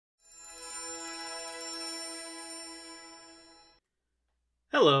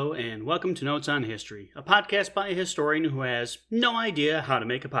Hello, and welcome to Notes on History, a podcast by a historian who has no idea how to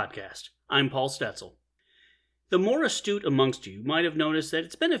make a podcast. I'm Paul Stetzel. The more astute amongst you might have noticed that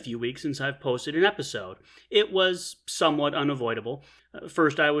it's been a few weeks since I've posted an episode. It was somewhat unavoidable.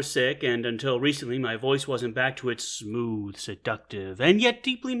 First I was sick, and until recently my voice wasn't back to its smooth, seductive, and yet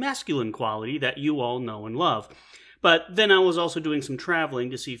deeply masculine quality that you all know and love. But then I was also doing some traveling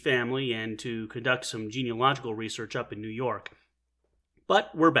to see family and to conduct some genealogical research up in New York.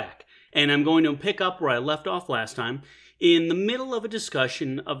 But we're back, and I'm going to pick up where I left off last time, in the middle of a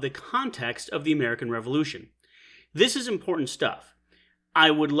discussion of the context of the American Revolution. This is important stuff. I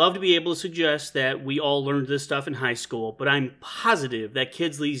would love to be able to suggest that we all learned this stuff in high school, but I'm positive that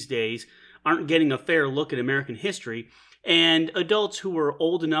kids these days aren't getting a fair look at American history, and adults who were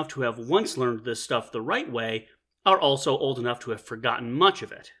old enough to have once learned this stuff the right way are also old enough to have forgotten much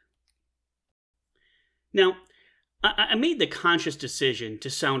of it. Now, I made the conscious decision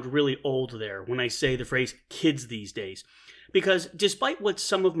to sound really old there when I say the phrase kids these days, because despite what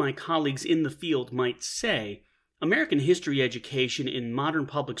some of my colleagues in the field might say, American history education in modern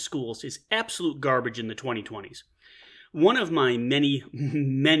public schools is absolute garbage in the 2020s. One of my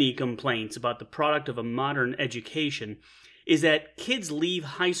many complaints about the product of a modern education is that kids leave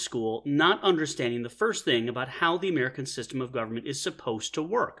high school not understanding the first thing about how the American system of government is supposed to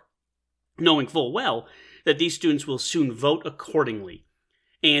work, knowing full well that these students will soon vote accordingly.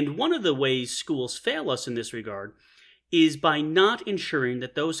 And one of the ways schools fail us in this regard is by not ensuring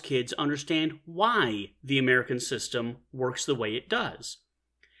that those kids understand why the American system works the way it does.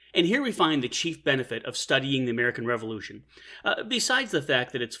 And here we find the chief benefit of studying the American Revolution. Besides the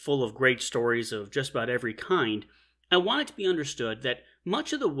fact that it's full of great stories of just about every kind, I want it to be understood that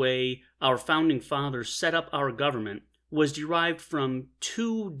much of the way our founding fathers set up our government was derived from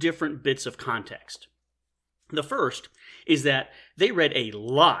two different bits of context. The first is that they read a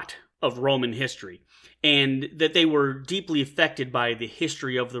lot of Roman history, and that they were deeply affected by the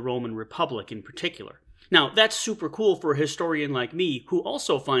history of the Roman Republic in particular. Now, that's super cool for a historian like me, who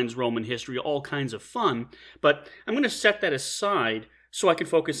also finds Roman history all kinds of fun, but I'm going to set that aside so I can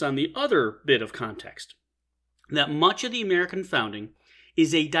focus on the other bit of context. That much of the American founding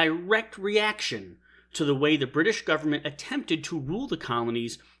is a direct reaction to the way the British government attempted to rule the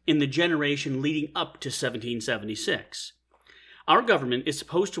colonies in the generation leading up to 1776. Our government is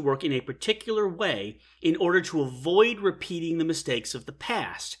supposed to work in a particular way in order to avoid repeating the mistakes of the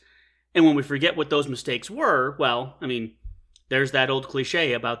past. And when we forget what those mistakes were, well, there's that old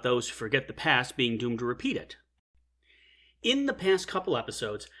cliche about those who forget the past being doomed to repeat it. In the past couple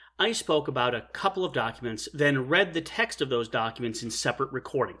episodes, I spoke about a couple of documents, then read the text of those documents in separate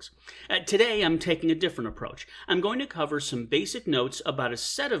recordings. Today, I'm taking a different approach. I'm going to cover some basic notes about a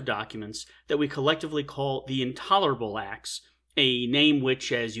set of documents that we collectively call the Intolerable Acts, a name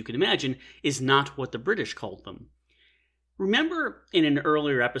which, as you can imagine, is not what the British called them. Remember in an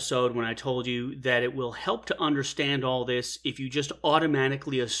earlier episode when I told you that it will help to understand all this if you just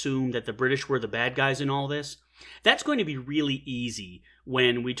automatically assume that the British were the bad guys in all this? That's going to be really easy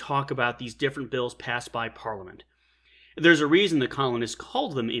when we talk about these different bills passed by Parliament. There's a reason the colonists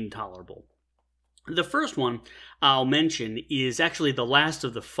called them intolerable. The first one I'll mention is actually the last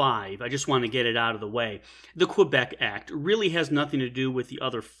of the five. I just want to get it out of the way. The Quebec Act really has nothing to do with the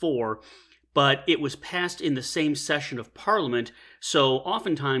other four, but it was passed in the same session of Parliament, so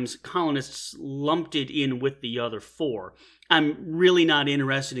oftentimes colonists lumped it in with the other four. I'm really not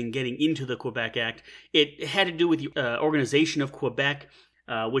interested in getting into the Quebec Act. It had to do with the organization of Quebec,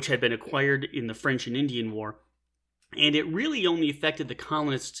 which had been acquired in the French and Indian War, and it really only affected the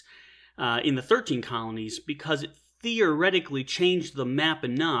colonists in the 13 colonies because it theoretically changed the map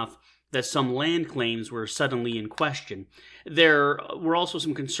enough that some land claims were suddenly in question. There were also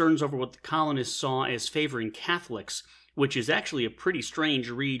some concerns over what the colonists saw as favoring Catholics, which is actually a pretty strange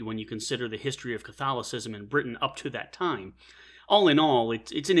read when you consider the history of Catholicism in Britain up to that time. All in all,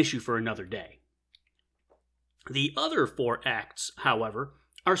 it's an issue for another day. The other four acts, however,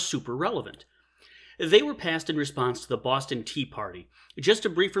 are super relevant. They were passed in response to the Boston Tea Party. Just a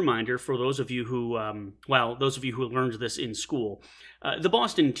brief reminder for those of you who learned this in school. The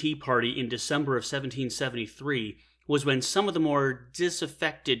Boston Tea Party in December of 1773 was when some of the more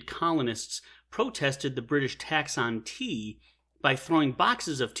disaffected colonists protested the British tax on tea by throwing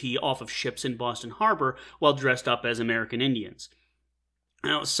boxes of tea off of ships in Boston Harbor while dressed up as American Indians.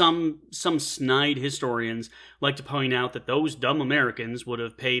 Now, some snide historians like to point out that those dumb Americans would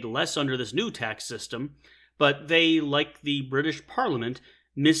have paid less under this new tax system, but they, like the British Parliament,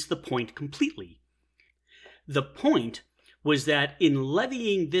 miss the point completely. The point was that in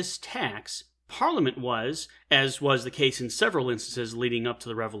levying this tax, Parliament was, as was the case in several instances leading up to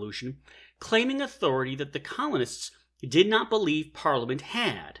the Revolution, claiming authority that the colonists did not believe Parliament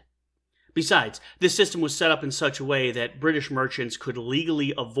had. Besides, this system was set up in such a way that British merchants could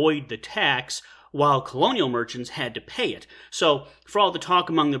legally avoid the tax while colonial merchants had to pay it. So, for all the talk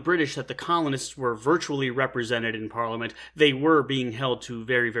among the British that the colonists were virtually represented in Parliament, they were being held to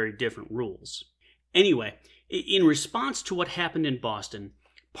very, very different rules. Anyway, in response to what happened in Boston,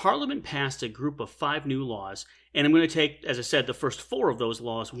 Parliament passed a group of 5 new laws, and I'm going to take, as I said, the first 4 of those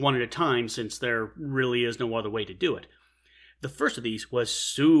laws one at a time since there really is no other way to do it. The first of these was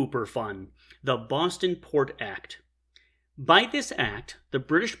super fun, the Boston Port Act. By this act, the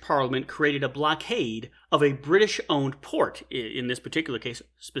British Parliament created a blockade of a British-owned port, in this particular case,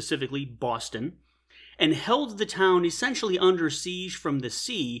 specifically Boston, and held the town essentially under siege from the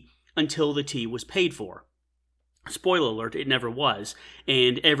sea until the tea was paid for. Spoiler alert, it never was,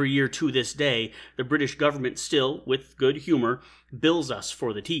 and every year to this day, the British government still, with good humor, bills us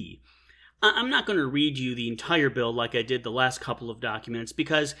for the tea. I'm not going to read you the entire bill like I did the last couple of documents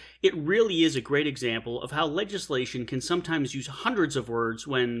because it really is a great example of how legislation can sometimes use hundreds of words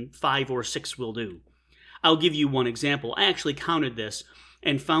when 5 or 6 will do. I'll give you one example. I actually counted this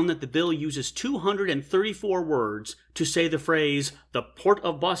and found that the bill uses 234 words to say the phrase, "The Port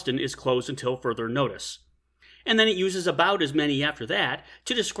of Boston is closed until further notice." And then it uses about as many after that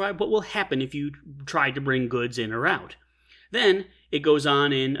to describe what will happen if you try to bring goods in or out. Then it goes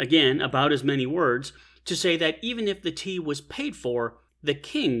on in, again, about as many words to say that even if the tea was paid for, the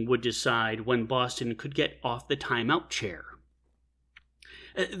king would decide when Boston could get off the timeout chair.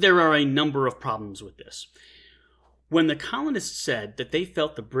 There are a number of problems with this. When the colonists said that they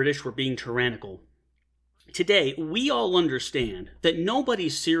felt the British were being tyrannical, today we all understand that nobody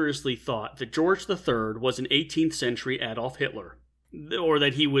seriously thought that George III was an 18th century Adolf Hitler, or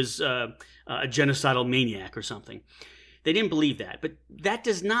that he was a genocidal maniac or something. They didn't believe that, but that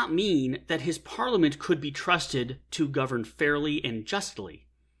does not mean that his parliament could be trusted to govern fairly and justly.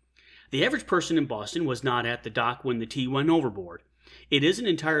 The average person in Boston was not at the dock when the tea went overboard. It isn't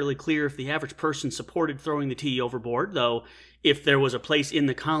entirely clear if the average person supported throwing the tea overboard, though if there was a place in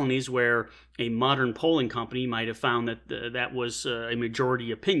the colonies where a modern polling company might have found that that was a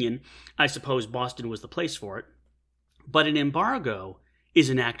majority opinion, I suppose Boston was the place for it. But an embargo is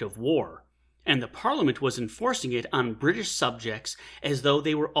an act of war, and the Parliament was enforcing it on British subjects as though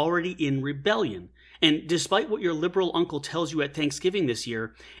they were already in rebellion. And despite what your liberal uncle tells you at Thanksgiving this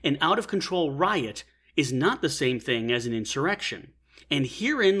year, an out-of-control riot is not the same thing as an insurrection. And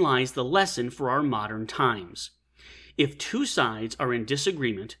herein lies the lesson for our modern times. If 2 sides are in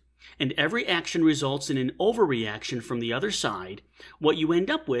disagreement, and every action results in an overreaction from the other side, what you end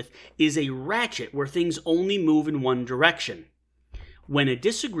up with is a ratchet where things only move in one direction. When a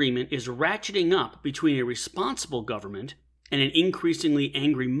disagreement is ratcheting up between a responsible government and an increasingly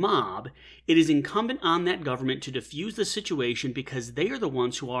angry mob, it is incumbent on that government to defuse the situation because they are the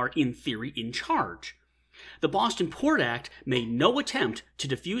ones who are, in theory, in charge. The Boston Port Act made no attempt to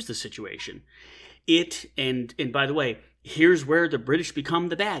defuse the situation. And by the way, here's where the British become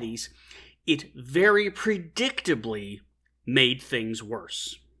the baddies, it very predictably made things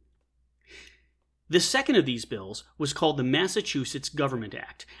worse. The second of these bills was called the Massachusetts Government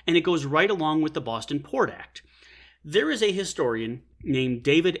Act, and it goes right along with the Boston Port Act. There is a historian named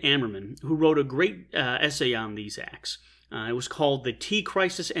David Ammerman who wrote a great essay on these acts. It was called The Tea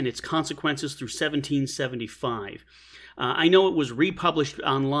Crisis and Its Consequences Through 1775. I know it was republished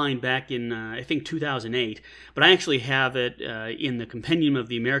online back in, I think, 2008, but I actually have it in the Compendium of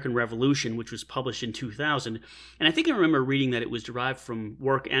the American Revolution, which was published in 2000, and I think I remember reading that it was derived from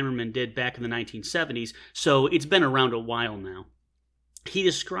work Ammerman did back in the 1970s, so it's been around a while now. He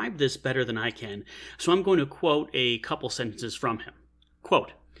described this better than I can, so I'm going to quote a couple sentences from him.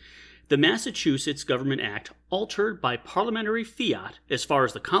 Quote, "The Massachusetts Government Act altered by parliamentary fiat, as far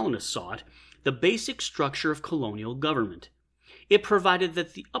as the colonists saw it, the basic structure of colonial government. It provided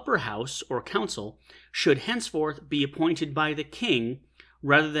that the upper house, or council, should henceforth be appointed by the king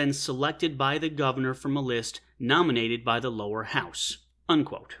rather than selected by the governor from a list nominated by the lower house."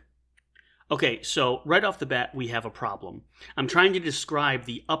 Unquote. Okay, so right off the bat, we have a problem. I'm trying to describe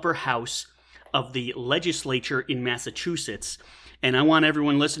the upper house of the legislature in Massachusetts, and I want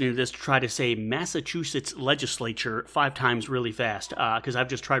everyone listening to this to try to say Massachusetts legislature 5 times really fast, because I've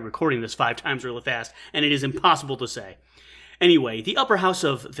just tried recording this 5 times really fast, and it is impossible to say. Anyway, the upper house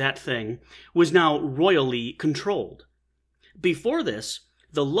of that thing was now royally controlled. Before this,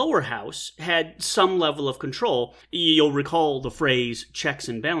 the lower house had some level of control. You'll recall the phrase checks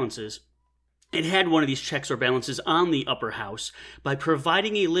and balances. It had one of these checks or balances on the upper house by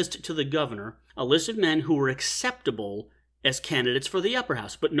providing a list to the governor, a list of men who were acceptable as candidates for the upper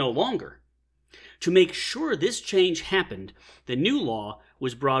house, but no longer. To make sure this change happened, the new law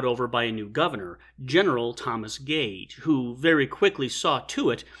was brought over by a new governor, General Thomas Gage, who very quickly saw to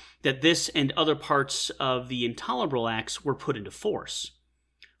it that this and other parts of the Intolerable Acts were put into force.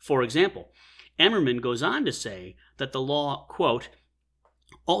 For example, Emmerman goes on to say that the law, quote,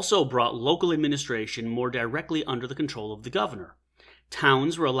 also brought local administration more directly under the control of the governor.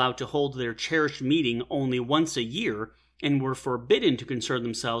 Towns were allowed to hold their cherished meeting only once a year and were forbidden to concern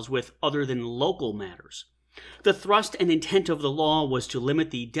themselves with other than local matters. The thrust and intent of the law was to limit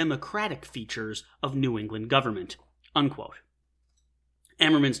the democratic features of New England government, unquote.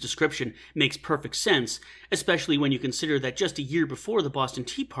 Emmerman's description makes perfect sense, especially when you consider that just a year before the Boston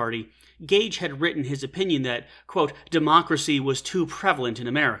Tea Party, Gage had written his opinion that, quote, democracy was too prevalent in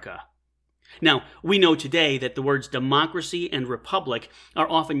America. Now, we know today that the words democracy and republic are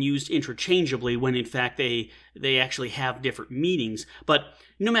often used interchangeably when in fact they actually have different meanings, but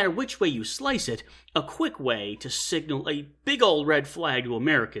no matter which way you slice it, a quick way to signal a big old red flag to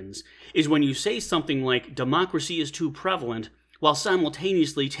Americans is when you say something like democracy is too prevalent while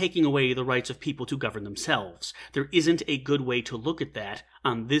simultaneously taking away the rights of people to govern themselves. There isn't a good way to look at that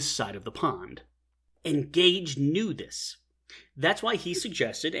on this side of the pond. And Gage knew this. That's why he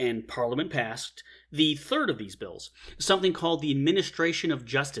suggested, and Parliament passed, the third of these bills, something called the Administration of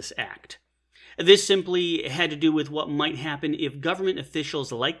Justice Act. This simply had to do with what might happen if government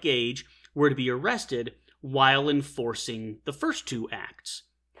officials like Gage were to be arrested while enforcing the first two acts.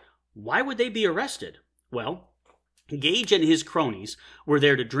 Why would they be arrested? Well, Gage and his cronies were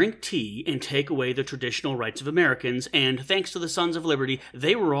there to drink tea and take away the traditional rights of Americans, and thanks to the Sons of Liberty,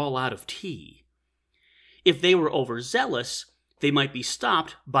 they were all out of tea. If they were overzealous, they might be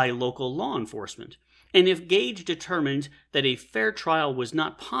stopped by local law enforcement. And if Gage determined that a fair trial was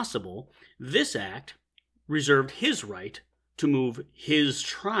not possible, this act reserved his right to move his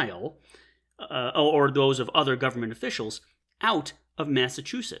trial, or those of other government officials, out of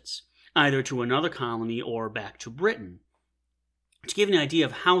Massachusetts, either to another colony or back to Britain. To give an idea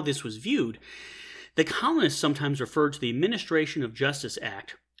of how this was viewed, the colonists sometimes referred to the Administration of Justice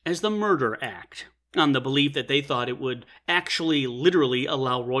Act as the Murder Act, on the belief that they thought it would actually literally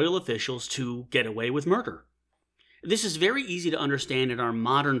allow royal officials to get away with murder. This is very easy to understand in our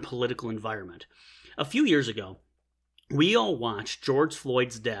modern political environment. A few years ago, we all watched George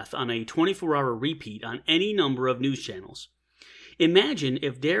Floyd's death on a 24-hour repeat on any number of news channels. Imagine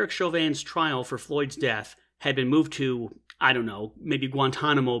if Derek Chauvin's trial for Floyd's death had been moved to, I don't know, maybe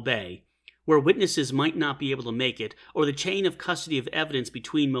Guantanamo Bay, where witnesses might not be able to make it, or the chain of custody of evidence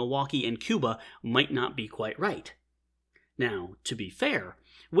between Milwaukee and Cuba might not be quite right. Now, to be fair,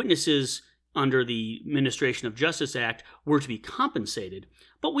 witnesses under the Administration of Justice Act were to be compensated,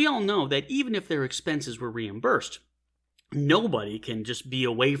 but we all know that even if their expenses were reimbursed, nobody can just be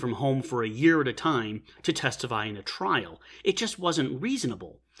away from home for a year at a time to testify in a trial. It just wasn't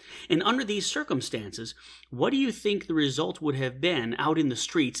reasonable. And under these circumstances, what do you think the result would have been out in the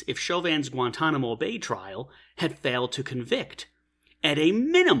streets if Chauvin's Guantanamo Bay trial had failed to convict? At a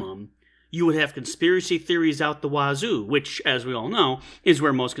minimum, you would have conspiracy theories out the wazoo, which, as we all know, is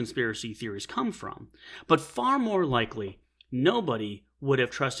where most conspiracy theories come from. But far more likely, nobody would have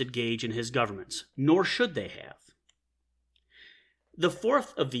trusted Gage and his governments, nor should they have. The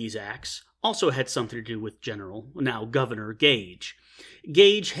fourth of these acts also had something to do with Governor Gage.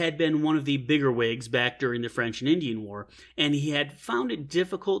 Gage had been one of the biggerwigs back during the French and Indian War, and he had found it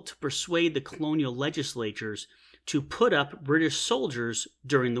difficult to persuade the colonial legislatures to put up British soldiers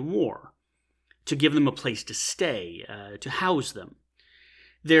during the war, to give them a place to stay, to house them.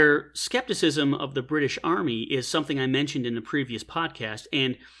 Their skepticism of the British Army is something I mentioned in a previous podcast,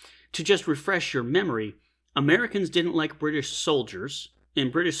 and to just refresh your memory, Americans didn't like British soldiers,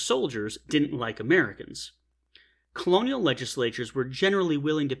 and British soldiers didn't like Americans. Colonial legislatures were generally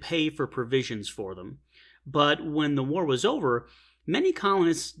willing to pay for provisions for them, but when the war was over, many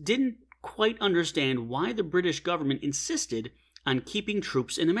colonists didn't quite understand why the British government insisted on keeping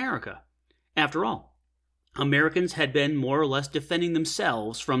troops in America. After all, Americans had been more or less defending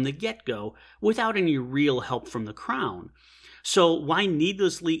themselves from the get-go without any real help from the Crown. So why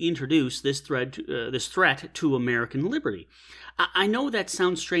needlessly introduce this threat to American liberty? I know that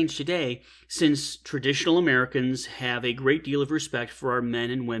sounds strange today, since traditional Americans have a great deal of respect for our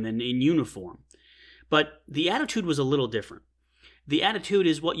men and women in uniform. But the attitude was a little different. The attitude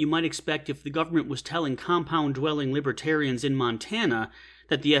is what you might expect if the government was telling compound-dwelling libertarians in Montana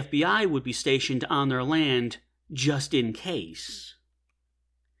that the FBI would be stationed on their land just in case.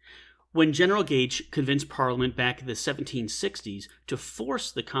 When General Gage convinced Parliament back in the 1760s to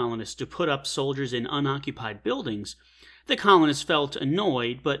force the colonists to put up soldiers in unoccupied buildings, the colonists felt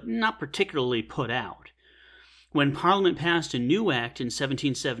annoyed but not particularly put out. When Parliament passed a new act in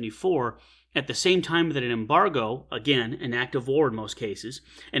 1774, at the same time that an embargo, again an act of war in most cases,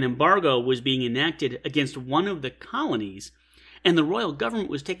 an embargo was being enacted against one of the colonies, and the royal government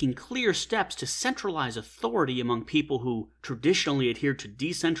was taking clear steps to centralize authority among people who traditionally adhered to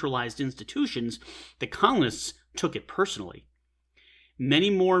decentralized institutions, the colonists took it personally. Many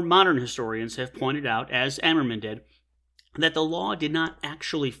more modern historians have pointed out, as Ammerman did, that the law did not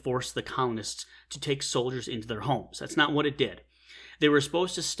actually force the colonists to take soldiers into their homes. That's not what it did. They were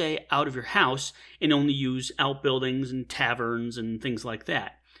supposed to stay out of your house and only use outbuildings and taverns and things like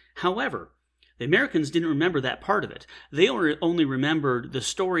that. However, the Americans didn't remember that part of it. They only remembered the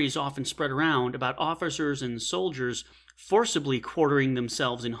stories often spread around about officers and soldiers forcibly quartering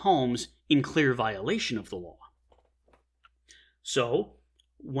themselves in homes in clear violation of the law. So,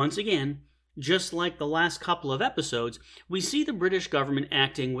 once again, just like the last couple of episodes, we see the British government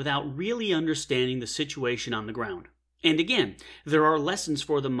acting without really understanding the situation on the ground. And again, there are lessons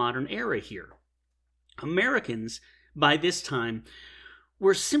for the modern era here. Americans, by this time,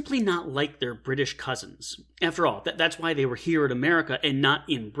 were simply not like their British cousins. After all, that's why they were here in America and not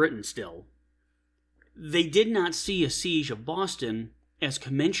in Britain still. They did not see a siege of Boston as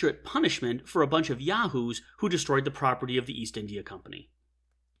commensurate punishment for a bunch of yahoos who destroyed the property of the East India Company.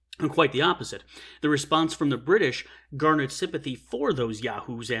 And quite the opposite. The response from the British garnered sympathy for those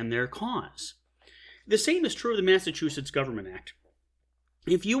yahoos and their cause. The same is true of the Massachusetts Government Act.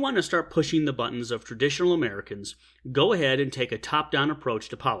 If you want to start pushing the buttons of traditional Americans, go ahead and take a top-down approach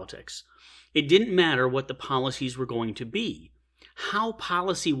to politics. It didn't matter what the policies were going to be. How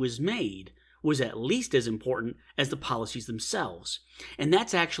policy was made was at least as important as the policies themselves. And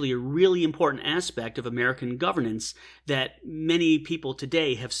that's actually a really important aspect of American governance that many people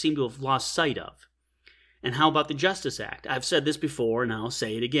today have seemed to have lost sight of. And how about the Justice Act? I've said this before, and I'll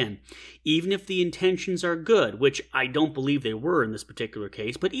say it again. Even if the intentions are good, which I don't believe they were in this particular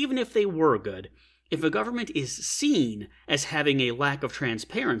case, but even if they were good, if a government is seen as having a lack of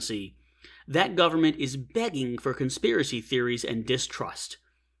transparency, that government is begging for conspiracy theories and distrust.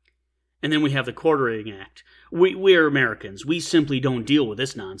 And then we have the Quartering Act. We're Americans. We simply don't deal with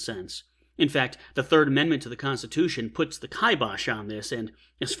this nonsense. In fact, the Third Amendment to the Constitution puts the kibosh on this, and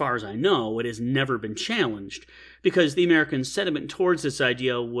as far as I know, it has never been challenged, because the American sentiment towards this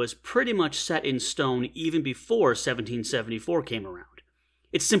idea was pretty much set in stone even before 1774 came around.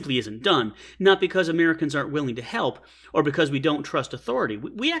 It simply isn't done, not because Americans aren't willing to help, or because we don't trust authority.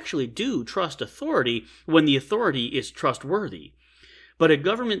 We actually do trust authority when the authority is trustworthy. But a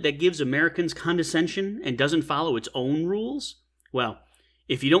government that gives Americans condescension and doesn't follow its own rules, well,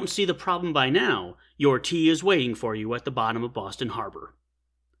 if you don't see the problem by now, your tea is waiting for you at the bottom of Boston Harbor.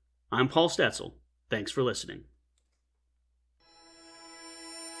 I'm Paul Stetzel. Thanks for listening.